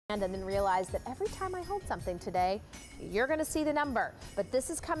and then realize that every time I hold something today, you're going to see the number. But this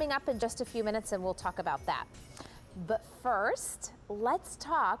is coming up in just a few minutes, and we'll talk about that. But first, let's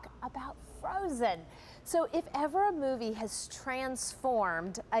talk about Frozen. So if ever a movie has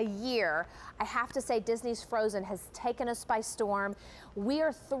transformed a year, I have to say Disney's Frozen has taken us by storm. We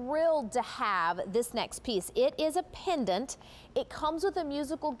are thrilled to have this next piece. It is a pendant. It comes with a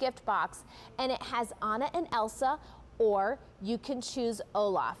musical gift box, and it has Anna and Elsa, or you can choose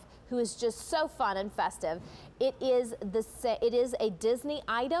Olaf, who is just so fun and festive. It is a Disney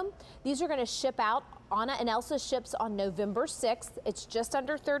item. These are going to ship out. Anna and Elsa ships on November 6th. It's just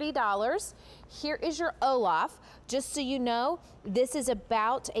under $30. Here is your Olaf. Just so you know, this is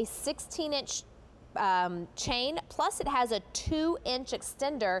about a 16-inch chain, plus it has a 2-inch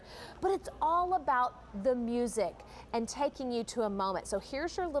extender, but it's all about the music and taking you to a moment. So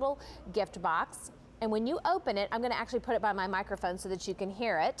here's your little gift box. And when you open it, I'm going to actually put it by my microphone so that you can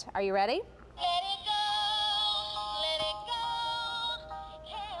hear it. Are you ready? Let it go, let it go.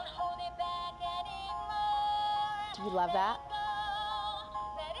 Can't hold it back anymore. Do you love that?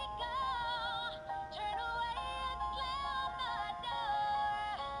 Let it go, turn away and slam the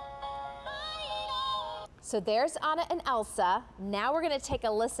door. Fight on. So there's Anna and Elsa. Now we're going to take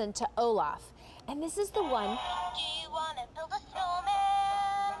a listen to Olaf. And this is the one. Do you want to build a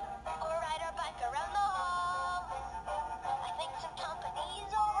snowman or ride our bike around the hall? I think some company's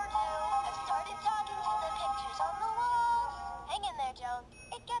overdue. I've started talking to the pictures on the walls. Hang in there, Joan.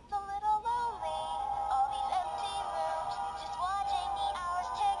 It gets a little lonely. All these empty rooms, just watching the hours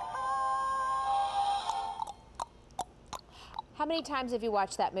tick by. How many times have you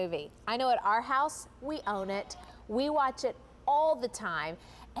watched that movie? I know at our house, we own it. We watch it all the time.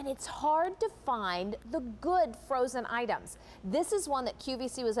 And it's hard to find the good Frozen items. This is one that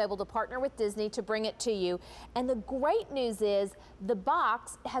QVC was able to partner with Disney to bring it to you. And the great news is the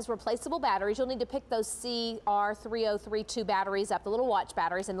box has replaceable batteries. You'll need to pick those CR3032 batteries up, the little watch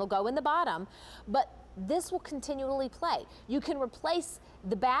batteries, and they'll go in the bottom. But this will continually play. You can replace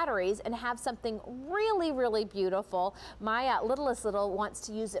the batteries and have something really, really beautiful. My littlest wants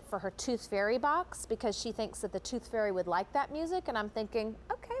to use it for her Tooth Fairy box because she thinks that the Tooth Fairy would like that music, and I'm thinking,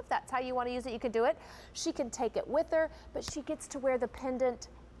 okay, if that's how you want to use it, you can do it. She can take it with her, but she gets to wear the pendant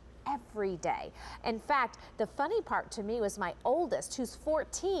every day. In fact, the funny part to me was my oldest, who's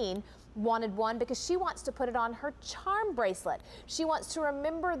 14, wanted one because she wants to put it on her charm bracelet. She wants to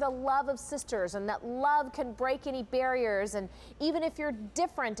remember the love of sisters, and that love can break any barriers. And even if you're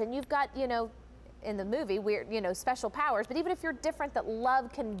different and you've got, you know, in the movie, weird, you know, special powers, but even if you're different, that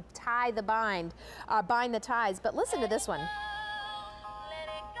love can bind the ties. But listen to this one. Let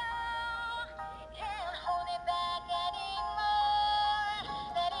it go, can't hold it back anymore.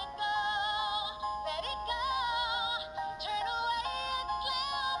 Let it go, turn away and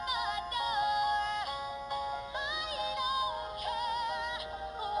slam the door. I don't care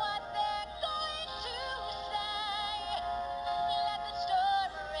what they're going to say. Let the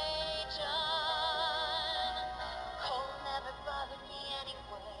storm rage on. Cold never bothered me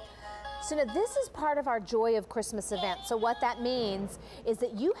anyway. So now this is part of our Joy of Christmas event. So what that means is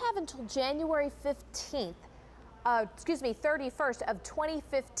that you have until January 15th, 31st of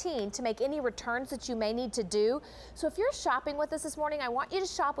 2015 to make any returns that you may need to do. So if you're shopping with us this morning, I want you to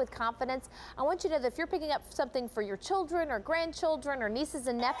shop with confidence. I want you to know that if you're picking up something for your children or grandchildren or nieces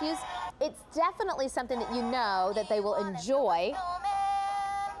and nephews, it's definitely something that you know that they will enjoy. Or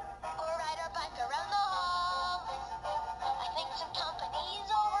ride our bike around the hall. I think some company's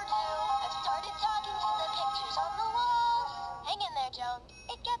overdue. I've started talking to the pictures on the walls. Hang in there, Joan.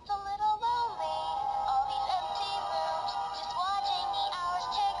 It gets a little lonely. All these empty rooms, just watching the hours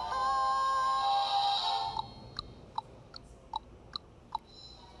tick by.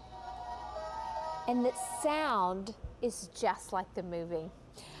 And the sound is just like the movie.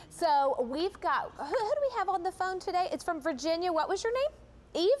 So we've got, who do we have on the phone today? It's from Virginia. What was your name?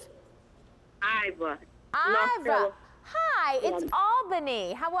 Eve? Iva. Iva. Hi, it's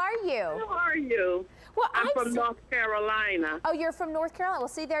Albany. How are you? How are you? Well, I'm from North Carolina. Oh, you're from North Carolina. Well,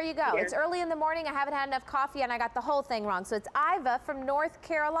 see, there you go. Yes. It's early in the morning. I haven't had enough coffee, and I got the whole thing wrong. So it's Iva from North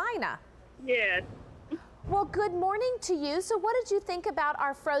Carolina. Yes. Well, good morning to you. So what did you think about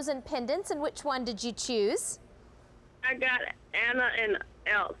our Frozen pendants, and which one did you choose? I got Anna and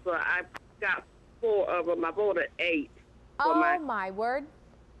Elsa. I got 4 of them. I voted 8. Oh, my word.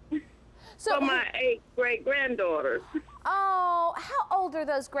 So, for my 8 great-granddaughters. Oh, how old are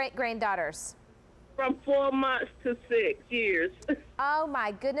those great-granddaughters? From 4 months to 6 years. Oh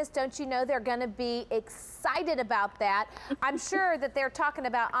my goodness, don't you know they're going to be excited about that? I'm sure that they're talking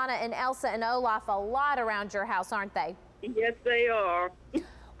about Anna and Elsa and Olaf a lot around your house, aren't they? Yes, they are.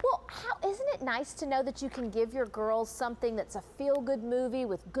 Well, it nice to know that you can give your girls something that's a feel-good movie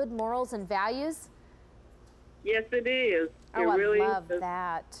with good morals and values? Yes, it is. Oh, It I really love is.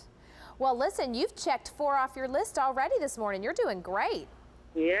 that. Well, listen, you've checked 4 off your list already this morning. You're doing great.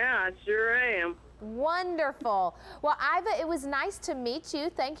 Yeah, I sure am. Wonderful. Well, Iva, it was nice to meet you.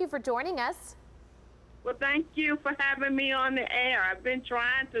 Thank you for joining us. Well, thank you for having me on the air. I've been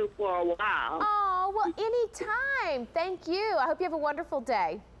trying to for a while. Oh, well, anytime. Thank you. I hope you have a wonderful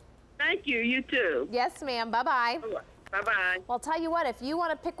day. Thank you. You too. Yes, ma'am. Bye-bye. Bye-bye. Well, I'll tell you what, if you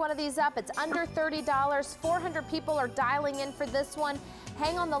want to pick one of these up, it's under $30. 400 people are dialing in for this one.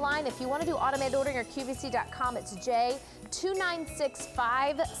 Hang on the line. If you want to do automated ordering or QVC.com, it's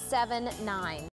J296-579.